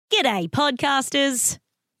G'day, podcasters.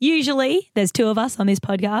 Usually there's two of us on this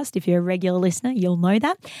podcast. If you're a regular listener, you'll know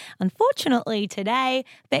that. Unfortunately, today,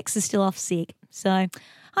 Bex is still off sick. So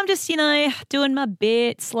I'm just, doing my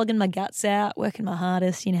bit, slugging my guts out, working my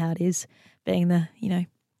hardest. You know how it is, being the,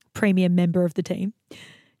 premium member of the team.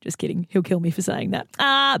 Just kidding. He'll kill me for saying that.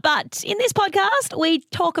 But in this podcast, we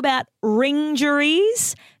talk about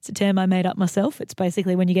ring-juries. It's a term I made up myself. It's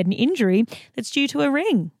basically when you get an injury that's due to a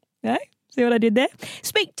ring. Okay? See what I did there?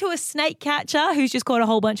 Speak to a snake catcher who's just caught a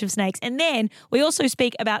whole bunch of snakes. And then we also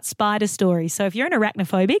speak about spider stories. So if you're an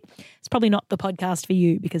arachnophobic, it's probably not the podcast for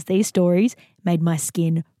you because these stories made my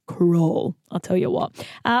skin crawl. I'll tell you what.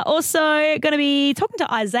 Also going to be talking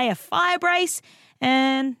to Isaiah Firebrace.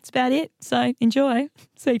 And that's about it. So enjoy.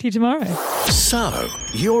 See you tomorrow. So,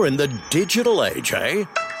 you're in the digital age, eh?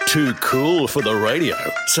 Too cool for the radio.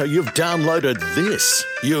 So you've downloaded this.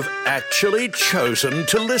 You've actually chosen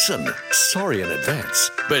to listen. Sorry in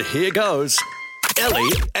advance. But here goes.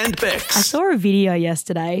 Ellie and Bex. I saw a video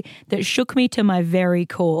yesterday that shook me to my very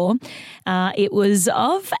core. It was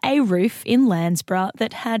of a roof in Landsborough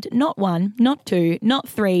that had not one, not two, not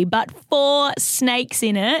three, but 4 snakes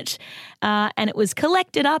in it. And it was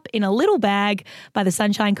collected up in a little bag by the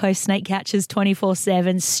Sunshine Coast Snake Catchers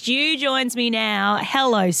 24/7. Stu joins me now.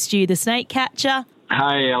 Hello, Stu, the snake catcher.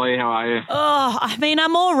 Hey, Ellie, how are you? Oh,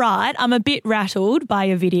 I'm all right. I'm a bit rattled by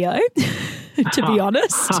your video, to be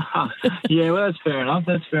honest. Yeah, well, that's fair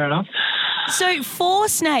enough. So 4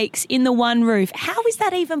 snakes in the one roof. How is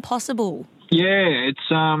that even possible? Yeah, it's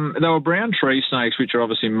they were brown tree snakes, which are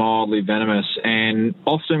obviously mildly venomous. And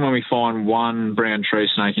often when we find one brown tree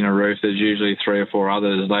snake in a roof, there's usually 3 or 4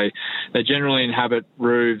 others. They generally inhabit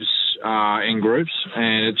roofs in groups,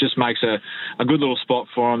 and it just makes a good little spot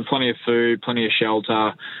for them. Plenty of food, plenty of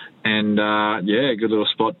shelter, and a good little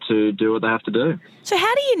spot to do what they have to do. So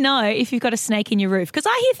how do you know if you've got a snake in your roof? Because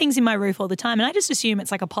I hear things in my roof all the time, and I just assume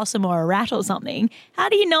it's like a possum or a rat or something. How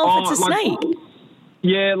do you know if it's a snake?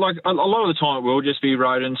 Yeah, like a lot of the time it will just be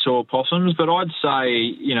rodents or possums, but I'd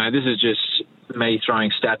say, this is just me throwing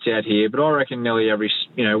stats out here, but I reckon nearly every,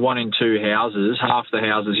 1 in 2 houses, half the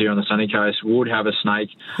houses here on the sunny coast would have a snake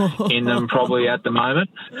in them probably at the moment,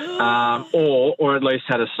 or at least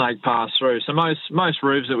had a snake pass through. So most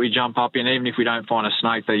roofs that we jump up in, even if we don't find a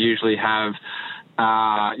snake, they usually have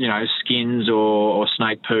skins or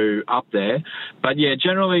snake poo up there. But yeah,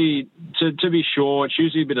 generally, to be sure, it's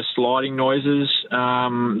usually a bit of sliding noises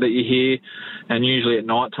that you hear, and usually at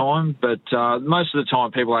night time. But most of the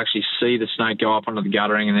time, people actually see the snake go up onto the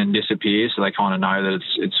guttering and then disappear, so they kind of know that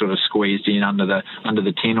it's sort of squeezed in under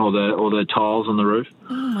the tin or the tiles on the roof.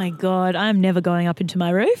 Oh my God, I'm never going up into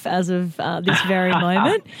my roof as of this very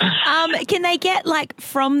moment. Can they get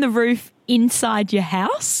from the roof inside your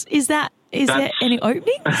house? Is there any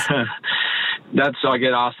openings? I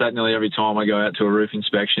get asked that nearly every time I go out to a roof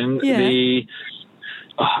inspection. Yeah.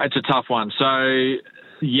 It's a tough one. So,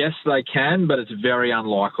 yes, they can, but it's very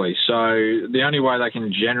unlikely. So the only way they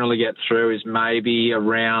can generally get through is maybe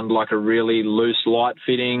around a really loose light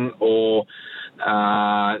fitting, or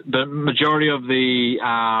the majority of the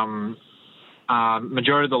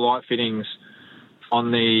light fittings on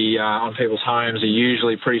people's homes are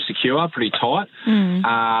usually pretty secure, pretty tight.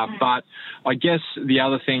 But I guess the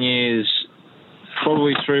other thing is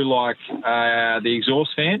probably through the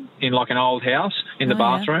exhaust fan in an old house in the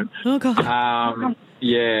bathroom. Yeah. Oh God.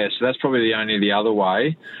 Yeah, so that's probably the other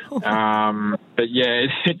way. But yeah,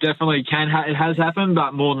 it definitely can. It has happened,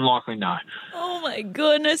 but more than likely, no. Oh my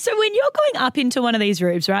goodness. So when you're going up into one of these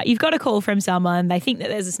roofs, right, you've got a call from someone, they think that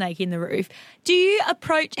there's a snake in the roof. How do you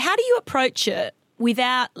approach it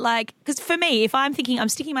without because for me, if I'm thinking I'm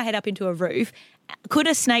sticking my head up into a roof, could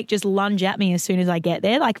a snake just lunge at me as soon as I get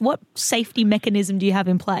there? What safety mechanism do you have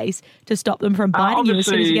in place to stop them from biting you as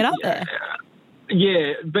soon as you get up there?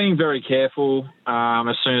 Yeah, being very careful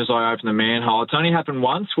as soon as I open the manhole. It's only happened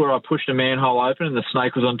once where I pushed a manhole open and the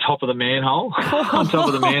snake was on top of the manhole, on top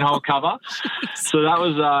of the manhole cover. So that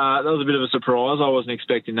was a bit of a surprise. I wasn't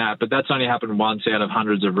expecting that, but that's only happened once out of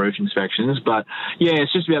hundreds of roof inspections. But yeah,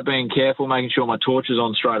 it's just about being careful, making sure my torch is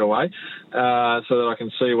on straight away so that I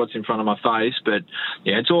can see what's in front of my face. But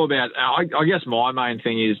yeah, it's all about, I guess my main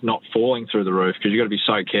thing is not falling through the roof, because you've got to be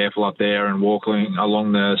so careful up there and walking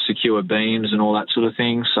along the secure beams and all that sort of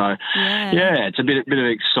thing. So yeah, it's a bit of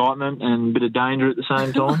excitement and a bit of danger at the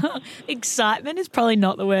same time. Excitement is probably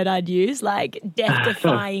not the word I'd use,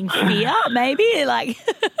 death-defying fear, maybe,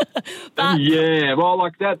 but yeah, well,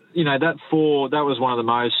 that, that was one of the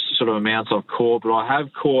most sort of amounts I've caught, but I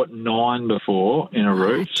have caught 9 before in a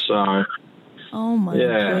roof, so Oh, my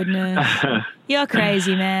goodness. You're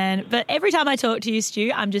crazy, man. But every time I talk to you,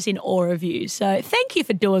 Stu, I'm just in awe of you. So thank you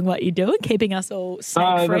for doing what you do and keeping us all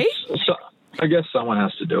snake-free. I guess someone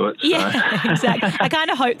has to do it. So. Yeah, exactly. I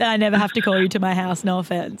kind of hope that I never have to call you to my house. No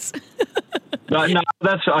offense. No, I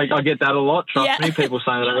get that a lot. Trust me, people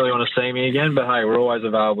saying they don't really want to see me again, but hey, we're always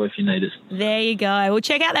available if you need us. There you go. Well,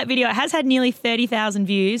 check out that video. It has had nearly 30,000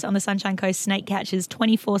 views on the Sunshine Coast Snake Catchers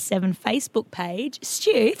 24/7 Facebook page.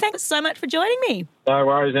 Stu, thanks so much for joining me. No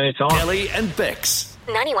worries, anytime. Ellie and Bex.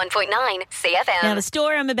 91.9 CFM. Now, the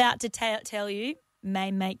story I'm about to tell you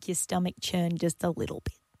may make your stomach churn just a little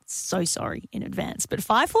bit. So sorry in advance. But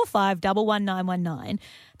 545 11919,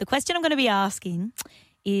 the question I'm going to be asking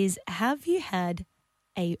is, have you had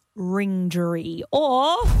a ring-jury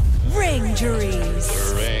or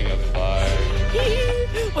ring-juries? Ring of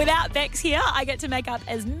fire. Without Bex here, I get to make up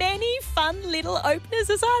as many fun little openers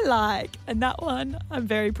as I like. And that one I'm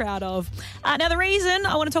very proud of. Now, the reason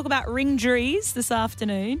I want to talk about ring-juries this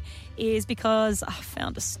afternoon is because I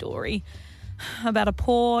found a story about a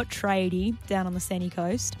poor tradie down on the sunny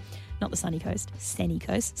coast, not the sunny coast, sunny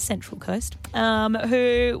coast, central coast,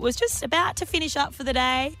 who was just about to finish up for the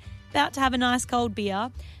day, about to have a nice cold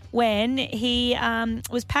beer, when he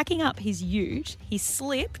was packing up his ute. He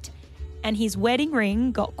slipped and his wedding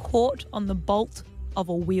ring got caught on the bolt of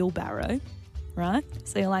a wheelbarrow. Right?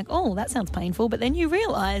 So you're like, oh, that sounds painful. But then you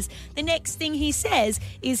realise the next thing he says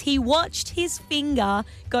is he watched his finger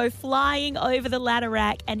go flying over the ladder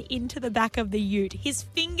rack and into the back of the ute. His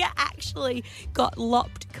finger actually got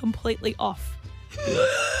lopped completely off.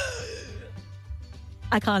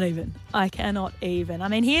 I cannot even. I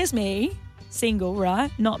mean, here's me, single,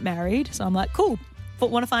 right? Not married. So I'm like, cool. But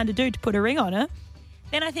want to find a dude to put a ring on it.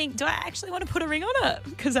 Then I think, do I actually want to put a ring on it?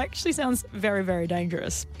 Because it actually sounds very, very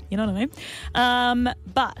dangerous. You know what I mean?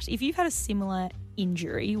 But if you've had a similar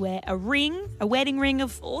injury where a wedding ring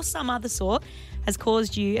or some other sort has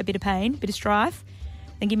caused you a bit of pain, a bit of strife,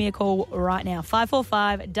 then give me a call right now.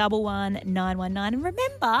 545 11919. And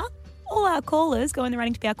remember, all our callers go in the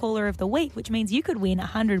running to be our caller of the week, which means you could win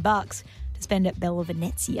 $100 to spend at Bella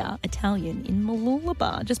Venezia Italian in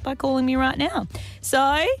Mooloolaba just by calling me right now.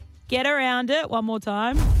 So get around it one more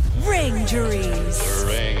time. Ring-juries.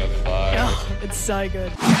 Ring of fire. Oh, it's so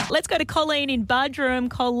good. Let's go to Colleen in Budrum.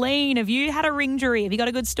 Colleen, have you had a ring-jury? Have you got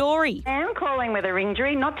a good story? I am calling with a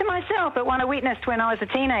ring-jury, not to myself, but one I witnessed when I was a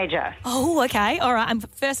teenager. Oh, okay. All right. I'm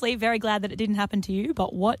firstly very glad that it didn't happen to you,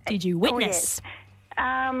 but what did you witness? Oh, yes.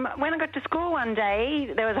 When I got to school one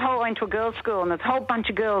day, I went to a girls' school, and there was a whole bunch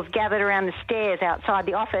of girls gathered around the stairs outside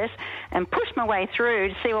the office, and pushed my way through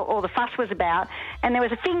to see what all the fuss was about, and there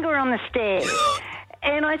was a finger on the stairs.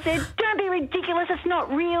 And I said, don't be ridiculous, it's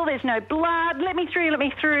not real, there's no blood, let me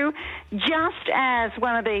through. Just as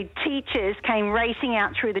one of the teachers came racing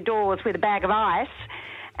out through the doors with a bag of ice,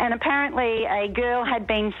 and apparently a girl had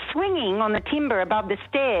been swinging on the timber above the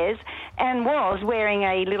stairs and was wearing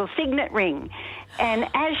a little signet ring. And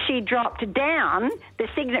as she dropped down, the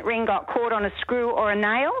signet ring got caught on a screw or a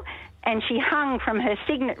nail, and she hung from her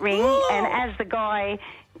signet ring. Whoa. And as the guy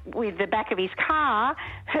with the back of his car,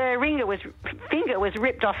 her finger was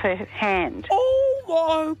ripped off her hand. Oh,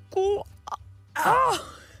 my God. Oh.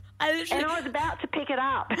 And I was about to pick it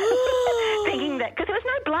up, thinking that, because there was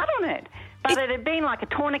no blood on it. But it had been like a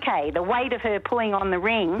tourniquet. The weight of her pulling on the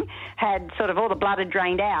ring had sort of all the blood had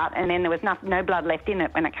drained out, and then there was no blood left in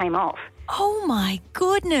it when it came off. Oh, my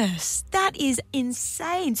goodness. That is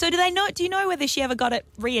insane. So do you know whether she ever got it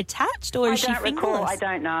reattached, or is she fingerless? I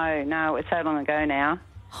don't know. No, it was so long ago now.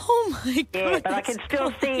 Oh, my goodness. Yeah, but I could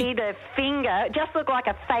still see the finger. It just looked like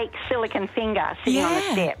a fake silicone finger sitting on the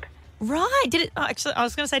step. Right. Actually, I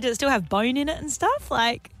was going to say, did it still have bone in it and stuff?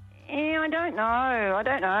 Yeah, I don't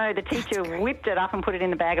know. The teacher whipped it up and put it in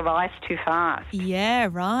the bag of ice too fast. Yeah,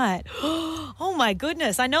 right. Oh, my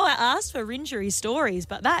goodness. I know I asked for injury stories,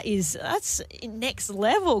 but that's next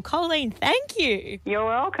level. Colleen, thank you. You're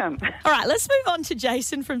welcome. All right, let's move on to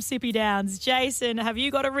Jason from Sippy Downs. Jason, have you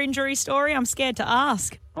got a injury story? I'm scared to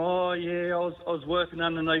ask. Oh, yeah, I was working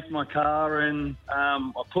underneath my car, and I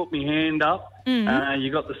put my hand up.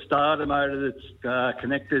 You got the starter motor that's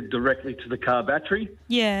connected directly to the car battery.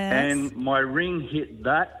 Yes. And my ring hit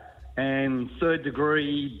that, and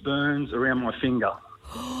third-degree burns around my finger.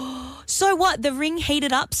 So what, the ring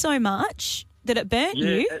heated up so much that it burnt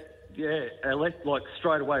you? Like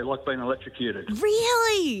straight away, like being electrocuted.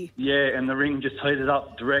 Really? Yeah, and the ring just heated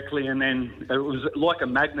up directly, and then it was like a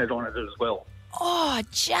magnet on it as well. Oh,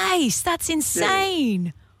 Jace, that's insane.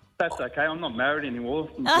 Yeah. That's okay. I'm not married anymore,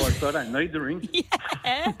 so I don't need the ring.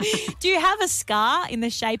 Yeah. Do you have a scar in the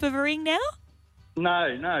shape of a ring now? No,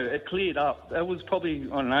 it cleared up. It was probably,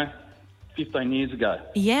 I don't know, 15 years ago.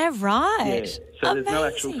 Yeah, right. Yeah. So there's no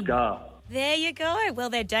actual Amazing. scar. There you go. Well,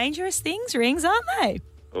 they're dangerous things, rings, aren't they?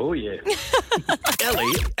 Oh, yeah.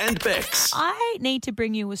 Ellie and Bex. I need to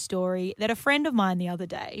bring you a story that a friend of mine the other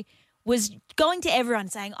day was going to everyone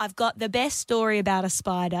saying, I've got the best story about a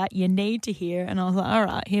spider you need to hear. And I was like, all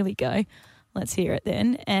right, here we go. Let's hear it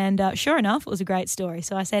then. And sure enough, it was a great story.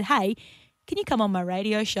 So I said, hey, can you come on my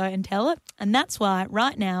radio show and tell it? And that's why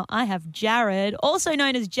right now I have Jared, also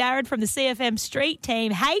known as Jared from the CFM Street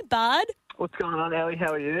Team. Hey, bud. What's going on, Ellie?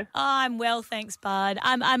 How are you? I'm well, thanks, bud.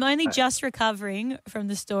 I'm only just recovering from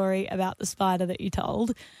the story about the spider that you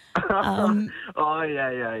told. Oh,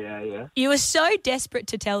 yeah. You were so desperate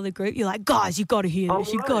to tell the group. You're like, guys, you've got to hear this.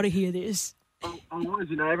 Oh, You've right. got to hear this. I was,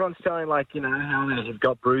 everyone's telling, how they've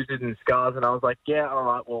got bruises and scars, and I was like, yeah, all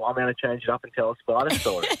right, well, I'm going to change it up and tell a spider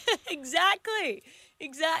story. Exactly.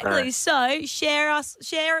 Right. So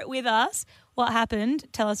share it with us. What happened?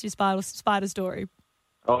 Tell us your spider story.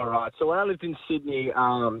 All right, so when I lived in Sydney,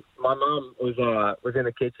 my mum was in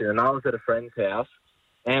the kitchen, and I was at a friend's house,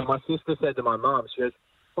 and my sister said to my mum, she goes,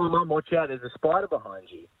 oh, Mum, watch out, there's a spider behind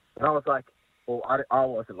you. And I was like, well, I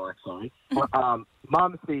wasn't like, sorry.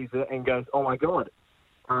 Mum sees it and goes, oh, my God.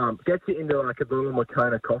 Gets it into, a little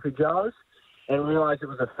Montana coffee jars and realised it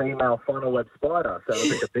was a female funnel web spider, so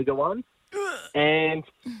it was a bigger one. And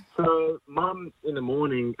so Mum, in the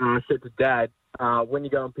morning, said to Dad, when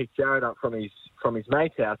you go and pick Jared up from his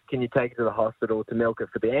mate's house, can you take it to the hospital to milk it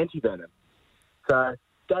for the antivenom? So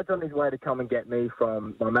Dad's on his way to come and get me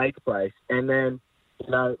from my mate's place. And then,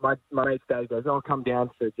 my mate's dad goes, oh, come down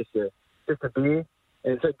for just a beer.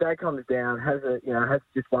 And so Dad comes down, has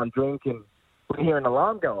just one drink, and we hear an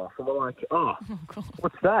alarm go off. And we're like, oh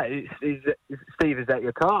what's that? Steve, is that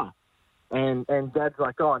your car? And Dad's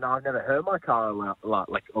like, oh, no, I've never heard my car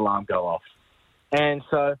alarm go off. And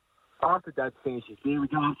so after Dad finishes beer, we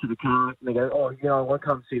go up to the car, and they go, oh, I want to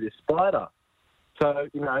come see this spider. So,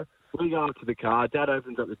 we go up to the car. Dad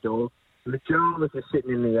opens up the door, and the jar was just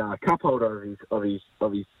sitting in the cup holder of his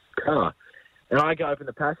car. And I go open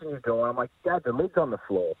the passenger door, and I'm like, Dad, the lid's on the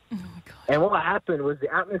floor. Oh, my God. And what happened was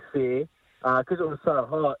the atmosphere, because it was so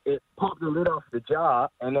hot, it popped the lid off the jar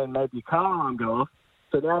and then made the car alarm go off.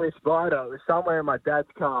 So now this spider was somewhere in my dad's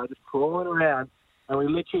car just crawling around, and we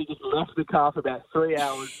literally just left the car for about 3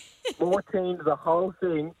 hours, 14 the whole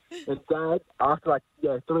thing, and Dad, after 3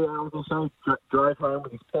 hours or so, drove home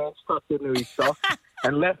with his pants tucked into his socks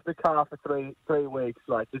and left the car for three weeks,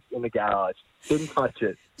 just in the garage. Didn't touch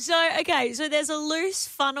it. So there's a loose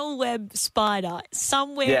funnel web spider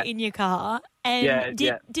somewhere in your car, and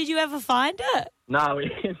did you ever find it? No,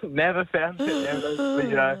 we never found it.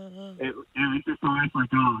 It was just always like,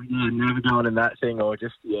 oh, yeah, never going in that thing, or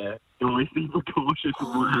just, always be cautious of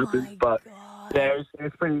what happens. But, yeah,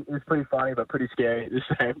 it was pretty funny, but pretty scary at the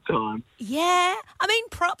same time. Yeah. I mean,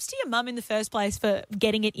 props to your mum in the first place for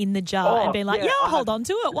getting it in the jar and being like, I'll hold on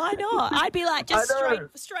to it. Why not? I'd be like, just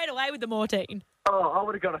straight away with the Mortine. Oh, I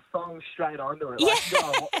would have got a thong straight onto it. Yes.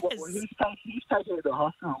 He's taking it to the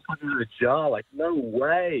hospital and putting it in a jar. No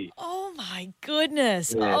way. Oh, my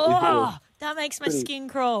goodness. Yeah, that makes my skin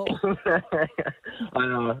crawl. I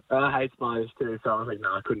know. I hate spiders too, so I was like,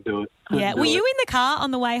 no, I couldn't do it. Were you in the car on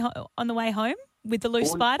the way home with the loose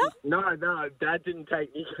spider? No. Dad didn't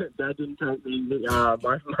take me.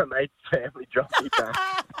 My mate's family dropped me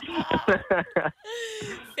back.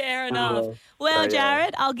 Fair enough. Well,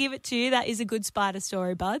 Jared, I'll give it to you. That is a good spider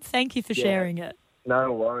story, bud. Thank you for sharing it.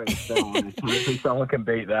 No worries. Hopefully someone can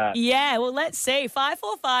beat that. Yeah, well, let's see.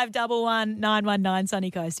 545 11919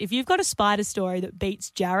 Sunny Coast. If you've got a spider story that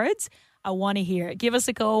beats Jared's, I want to hear it. Give us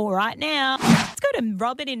a call right now. Let's go to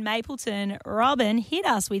Robin in Mapleton. Robin, hit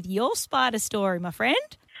us with your spider story, my friend.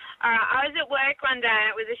 All right, I was at work one day and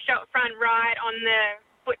it was a shop front right on the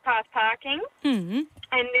footpath parking. Mm-hmm.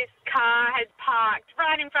 And this car had parked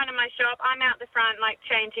right in front of my shop. I'm out the front,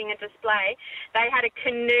 changing a display. They had a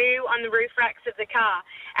canoe on the roof racks of the car.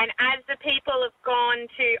 And as the people have gone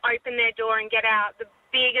to open their door and get out, the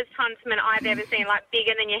biggest huntsman I've ever seen,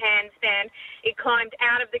 bigger than your handstand, it climbed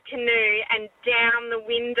out of the canoe and down the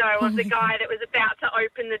window of the guy that was about to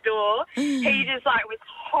open the door. He just, was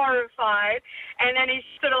horrified. And then he's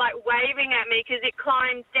sort of, waving at me because it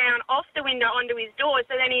climbed down off the window onto his door,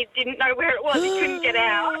 so then he didn't know where it was. He couldn't get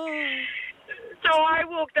out. So I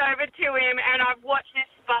walked over to him and I've watched this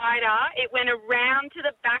spider. It went around to the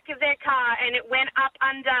back of their car and it went up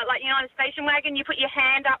under, on a station wagon, you put your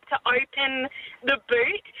hand up to open the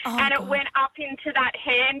boot and it went up into that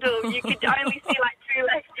handle. You could only see 2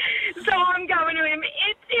 legs. So I'm going to him,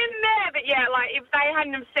 it's in there. But yeah, like if they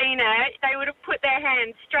hadn't have seen it, they would have put their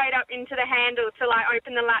hand straight up into the handle to like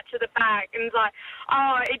open the latch of the bag, and it's like,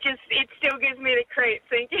 oh, it still gives me the creeps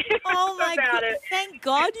thinking Oh my about God! it. Thank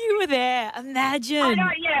God you were there. Imagine. I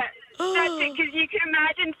know, yeah. That's it, because you can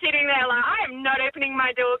imagine sitting there like, I am not opening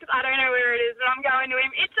my door because I don't know where it is, but I'm going to him.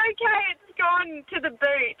 It's okay, it's gone to the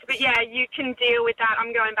boot. But yeah, you can deal with that. I'm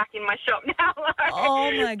going back in my shop now. Like, Oh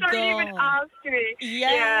my don't God. even ask me.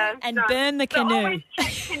 Yeah, and burn the So canoe. always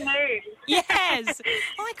check canoes. Yes.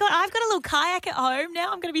 Oh my God, I've got a little kayak at home now.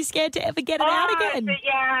 I'm going to be scared to ever get it out again. But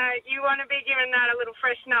yeah, you want to be giving that a little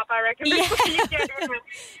freshen up, I reckon, Yeah. before you get in it.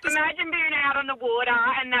 Imagine being out on the water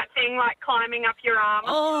and that thing like climbing up your arm.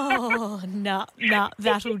 Oh, no,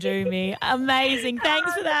 that'll do me. Amazing.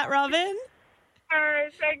 Thanks for that, Robin. All right,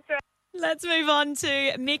 thanks. Let's move on to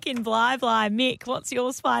Mick in Bly. Mick, what's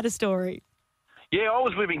your spider story? Yeah, I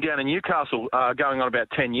was living down in Newcastle going on about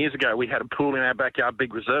 10 years ago. We had a pool in our backyard,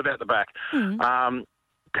 big reserve out the back.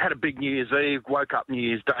 Had a big New Year's Eve, woke up New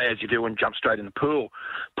Year's Day as you do and jumped straight in the pool.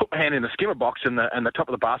 Put my hand in the skimmer box and the top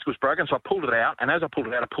of the basket was broken, so I pulled it out, and as I pulled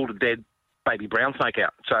it out, I pulled a dead baby brown snake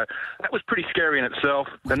out. So that was pretty scary in itself.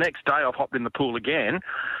 The next day I've hopped in the pool again,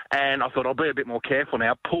 and I thought I'll be a bit more careful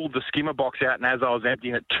now. Pulled the skimmer box out, and as I was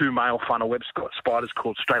emptying it, 2 male funnel web spiders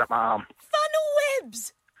crawled straight up my arm. Funnel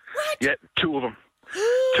webs? What? Yeah, 2 of them.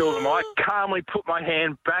 2 of them. I calmly put my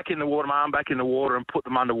hand back in the water, my arm back in the water, and put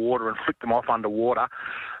them underwater and flicked them off underwater.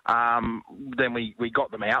 Then we got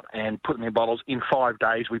them out and put them in bottles. In 5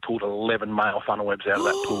 days, we pulled 11 male funnel webs out of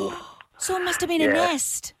that pool. So it must have been a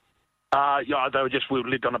nest. Yeah, they were we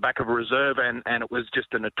lived on the back of a reserve, and it was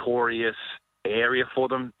just a notorious area for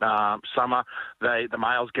them. Summer, the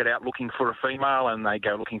males get out looking for a female, and they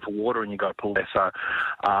go looking for water, and you go pull there. So,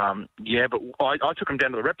 yeah, but I took them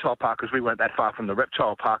down to the reptile park because we weren't that far from the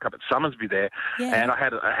reptile park up at Summersby there, and I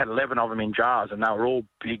had 11 of them in jars, and they were all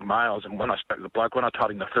big males. And when I spoke to the bloke, when I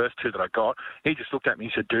told him the first 2 that I got, he just looked at me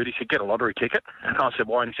and said, "Dude," he said, "get a lottery ticket." And I said,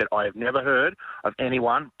 "Why?" And he said, "I have never heard of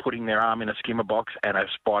anyone putting their arm in a skimmer box and a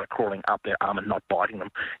spider crawling up their arm and not biting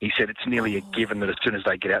them." He said, "It's nearly a given that as soon as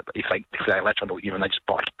they get out, if they latch onto it, they just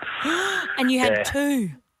bite." And you had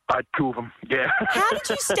 2. I had 2 of them, yeah. How did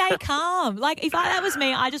you stay calm? Like, if that was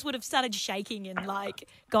me, I just would have started shaking and, like,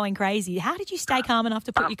 going crazy. How did you stay calm enough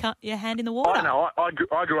to put your hand in the water? I know.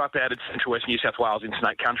 I grew up out in central west New South Wales in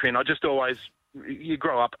Snake Country, and I just always... You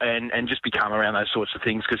grow up and just be calm around those sorts of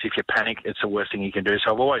things, because if you panic, it's the worst thing you can do.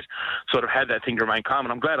 So I've always sort of had that thing to remain calm,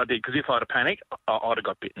 and I'm glad I did, because if I'd have panicked, I'd have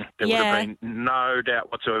got bitten. There would have been no doubt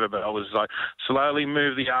whatsoever, but I was like, slowly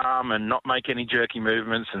move the arm and not make any jerky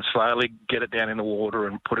movements and slowly get it down in the water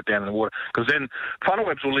and put it down in the water, because then funnel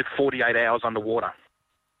webs will live 48 hours underwater.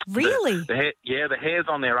 Really? The hairs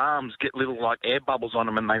on their arms get little like air bubbles on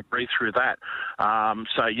them, and they breathe through that.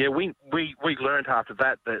 So yeah, we learned after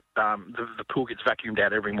that the pool gets vacuumed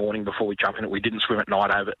out every morning before we jump in it. We didn't swim at night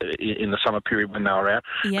over in the summer period when they were out.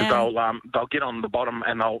 Yeah. They'll get on the bottom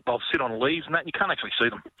and they'll sit on leaves and that, and you can't actually see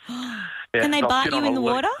them. Yeah, Can they bite you in the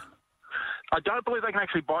water? I don't believe they can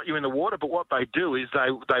actually bite you in the water, but what they do is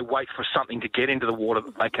they wait for something to get into the water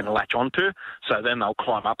that they can latch onto. So then they'll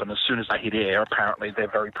climb up, and as soon as they hit air, apparently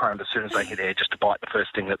they're very prone to, as soon as they hit air, just to bite the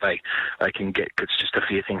first thing that they can get. It's just a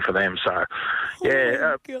fear thing for them. So,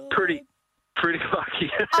 yeah, pretty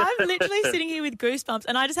lucky. I'm literally sitting here with goosebumps,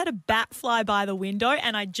 and I just had a bat fly by the window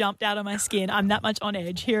and I jumped out of my skin. I'm that much on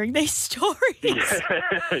edge hearing these stories.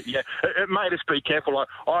 Yeah. It made us be careful.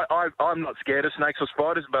 I'm not scared of snakes or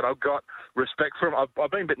spiders, but I've got respect for them.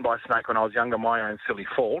 I've been bitten by a snake when I was younger, my own silly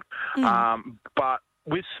fault. But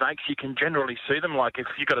with snakes, you can generally see them. Like if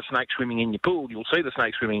you've got a snake swimming in your pool, you'll see the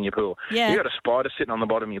snake swimming in your pool. Yeah. You've got a spider sitting on the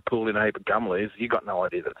bottom of your pool in a heap of gum leaves, you've got no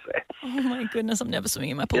idea that's there. Oh, my goodness, I'm never swimming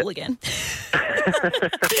in my pool again.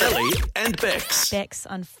 Ellie and Bex. Bex,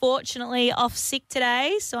 unfortunately, off sick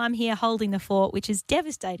today, so I'm here holding the fort, which is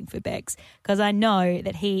devastating for Bex, because I know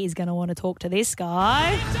that he is going to want to talk to this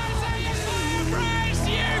guy.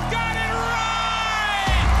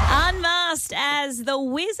 Unmasked as the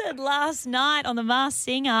wizard last night on The Masked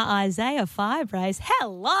Singer, Isaiah Firebrace.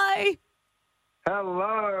 Hello.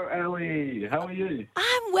 Hello, Ellie. How are you?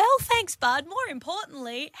 I'm well, thanks, bud. More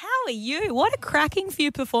importantly, how are you? What a cracking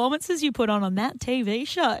few performances you put on that TV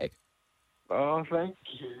show. Oh, thank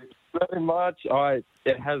you very much. I've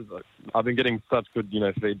been getting such good,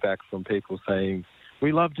 feedback from people saying,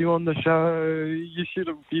 "We loved you on the show. You should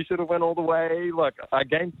have went all the way." Like, I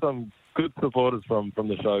gained some good supporters from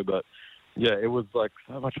the show, but yeah, it was like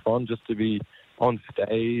so much fun just to be on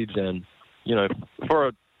stage, and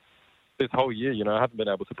for this whole year, I haven't been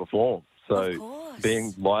able to perform, so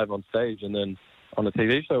being live on stage and then on a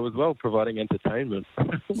TV show as well, providing entertainment.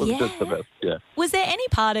 It was just the best, yeah. Was there any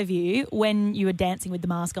part of you when you were dancing with the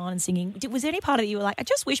mask on and singing, was there any part of you were like, I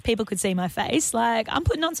just wish people could see my face? Like, I'm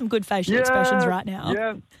putting on some good facial expressions right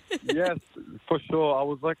now. Yes, for sure. I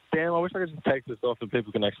was like, damn, I wish I could just take this off and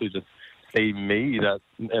people can actually just see me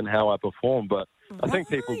and how I perform. But I think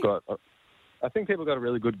people got a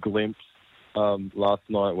really good glimpse last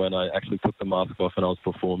night when I actually took the mask off and I was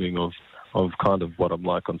performing of kind of what I'm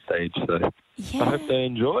like on stage. So I hope they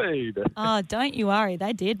enjoyed. Oh, don't you worry.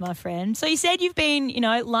 They did, my friend. So you said you've been,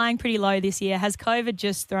 lying pretty low this year. Has COVID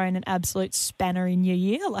just thrown an absolute spanner in your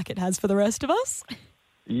year like it has for the rest of us?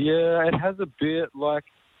 Yeah, it has a bit. Like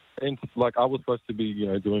I was supposed to be,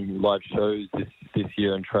 doing live shows this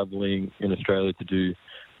year and travelling in Australia to do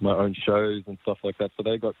my own shows and stuff like that. So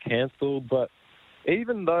they got cancelled. But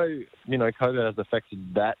even though, COVID has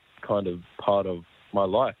affected that kind of part of my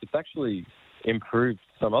life, it's actually improved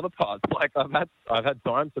some other parts. Like I've had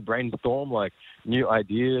time to brainstorm like new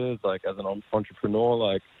ideas. Like as an entrepreneur,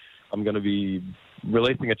 like I'm going to be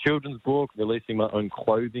releasing a children's book, releasing my own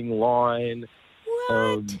clothing line.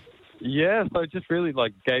 What? So it just really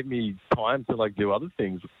like gave me time to like do other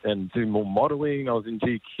things and do more modelling. I was in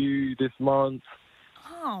GQ this month.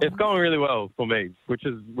 Oh. It's going really well for me, which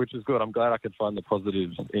is good. I'm glad I could find the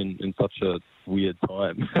positives in such a weird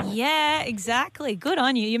time. Yeah, exactly. Good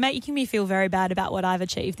on you. You're making me feel very bad about what I've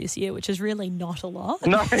achieved this year, which is really not a lot.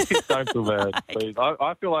 No, don't feel bad, please.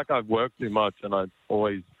 I feel like I've worked too much and I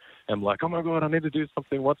always am like, oh my God, I need to do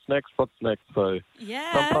something. What's next? So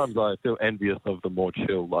sometimes I feel envious of the more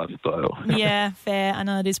chill lifestyle. Yeah, fair. I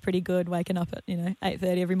know it is pretty good waking up at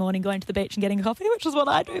 8:30 every morning, going to the beach and getting a coffee, which is what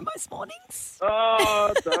I do most mornings.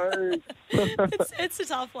 Oh, don't. It's a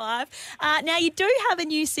tough life. Now you do have a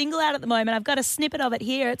new single out at the moment. I've got a snippet of it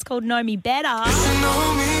here. It's called Know Me Better.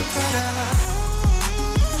 Know me better.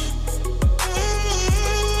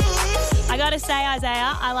 I got to say,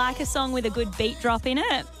 Isaiah, I like a song with a good beat drop in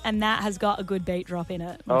it, and that has got a good beat drop in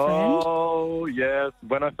it, my friend. Oh, yes.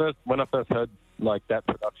 When I first heard like that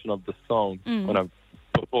production of the song,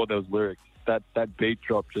 before those lyrics, that beat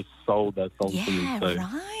drop just sold that song for me. So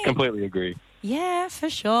completely agree. Yeah, for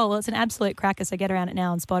sure. Well, it's an absolute cracker, so get around it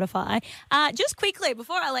now on Spotify. Just quickly,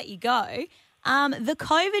 before I let you go, the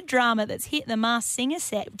COVID drama that's hit the Masked Singer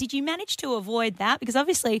set, did you manage to avoid that? Because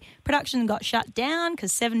obviously production got shut down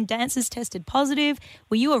because 7 dancers tested positive.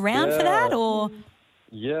 Were you around for that? Or?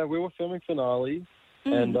 Yeah, we were filming finale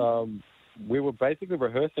and we were basically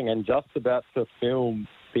rehearsing and just about to film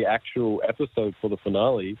the actual episode for the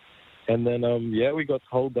finale. And then, we got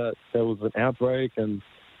told that there was an outbreak and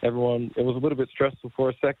it was a little bit stressful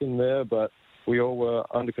for a second there, but we all were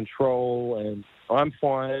under control and I'm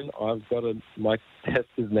fine. I've got my test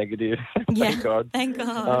is negative. Thank God. Thank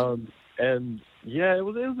God. It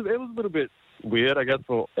was a little bit weird, I guess,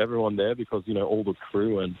 for everyone there because, all the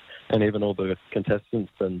crew and even all the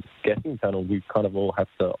contestants and guesting panel, we kind of all have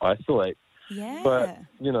to isolate. Yeah. But,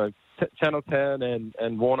 Channel 10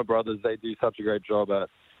 and Warner Brothers, they do such a great job at,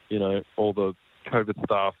 all the COVID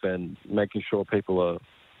stuff and making sure people are,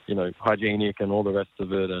 hygienic and all the rest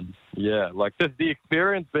of it. And like just the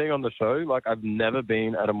experience being on the show, like I've never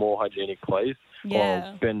been at a more hygienic place.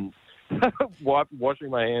 Yeah. I've been washing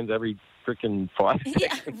my hands every freaking 5 seconds.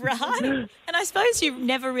 Yeah, right. And I suppose you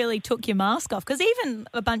never really took your mask off because even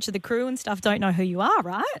a bunch of the crew and stuff don't know who you are,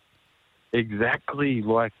 right? Exactly.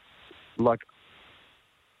 Like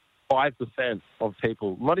 5% of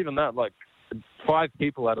people, not even that, like 5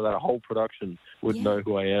 people out of that whole production would know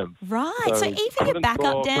who I am. Right. So even your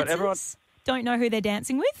backup dancers don't know who they're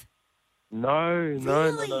dancing with? No.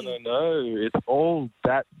 It's all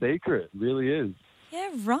that secret. It really is. Yeah,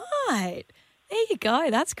 right. There you go.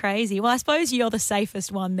 That's crazy. Well, I suppose you're the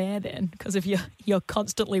safest one there then because of you're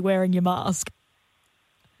constantly wearing your mask.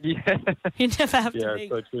 Yeah. You never have to be. Yeah,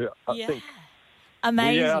 so true. I think,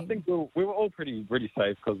 amazing. I think we were all pretty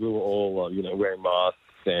safe because we were all, wearing masks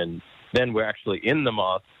and then we're actually in the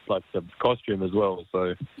mask, like the costume as well.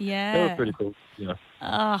 So it was pretty cool. Yeah.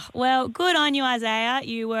 Well, good on you, Isaiah.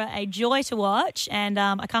 You were a joy to watch, and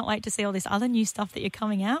I can't wait to see all this other new stuff that you're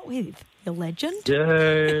coming out with. You're a legend.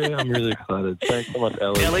 Yay, I'm really excited. Thanks so much,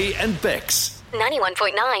 Ellie. Ellie and Bex.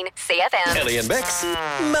 91.9 CFM. Ellie and Bex,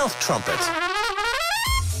 Mouth Trumpet.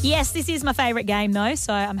 Yes, this is my favourite game though,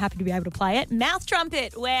 so I'm happy to be able to play it. Mouth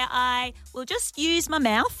Trumpet, where I will just use my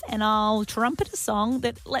mouth and I'll trumpet a song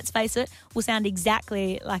that, let's face it, will sound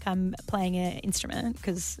exactly like I'm playing an instrument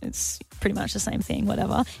because it's pretty much the same thing,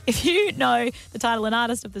 whatever. If you know the title and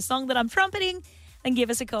artist of the song that I'm trumpeting, then give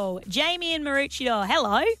us a call. Jamie in Maroochydore,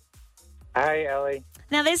 hello. Hey, Ellie.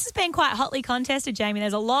 Now, this has been quite hotly contested, Jamie.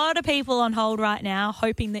 There's a lot of people on hold right now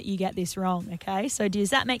hoping that you get this wrong, okay? So does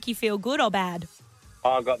that make you feel good or bad?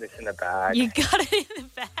 Oh, I got this in the bag. You got it in the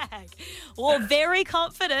bag. Well, very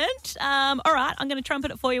confident. All right, I'm going to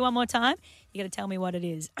trumpet it for you one more time. You got to tell me what it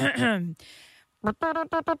is. That's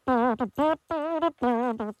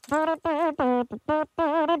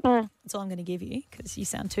all I'm going to give you because you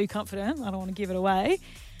sound too confident. I don't want to give it away.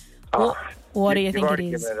 What do you think it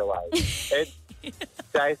is? Given it away. It's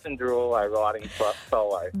Jason Derulo riding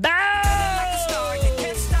solo.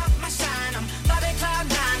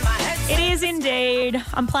 It is indeed.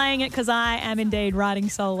 I'm playing it because I am indeed riding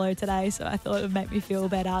solo today, so I thought it would make me feel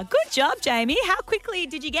better. Good job, Jamie. How quickly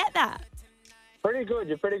did you get that? Pretty good.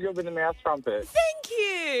 You're pretty good with the mouth trumpet. Thank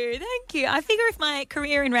you. I figure if my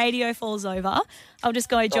career in radio falls over, I'll just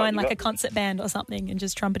go join like a concert band or something and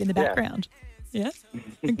just trumpet in the background. Yeah?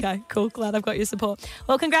 Okay, cool. Glad I've got your support.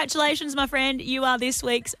 Well, congratulations, my friend. You are this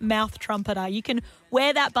week's mouth trumpeter. You can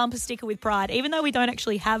wear that bumper sticker with pride. Even though we don't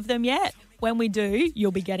actually have them yet, when we do,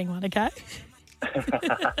 you'll be getting one, okay?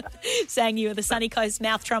 Saying you are the Sunny Coast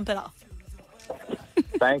mouth trumpeter.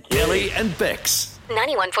 Thank you. Ellie and Bex.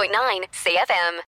 91.9 CFM.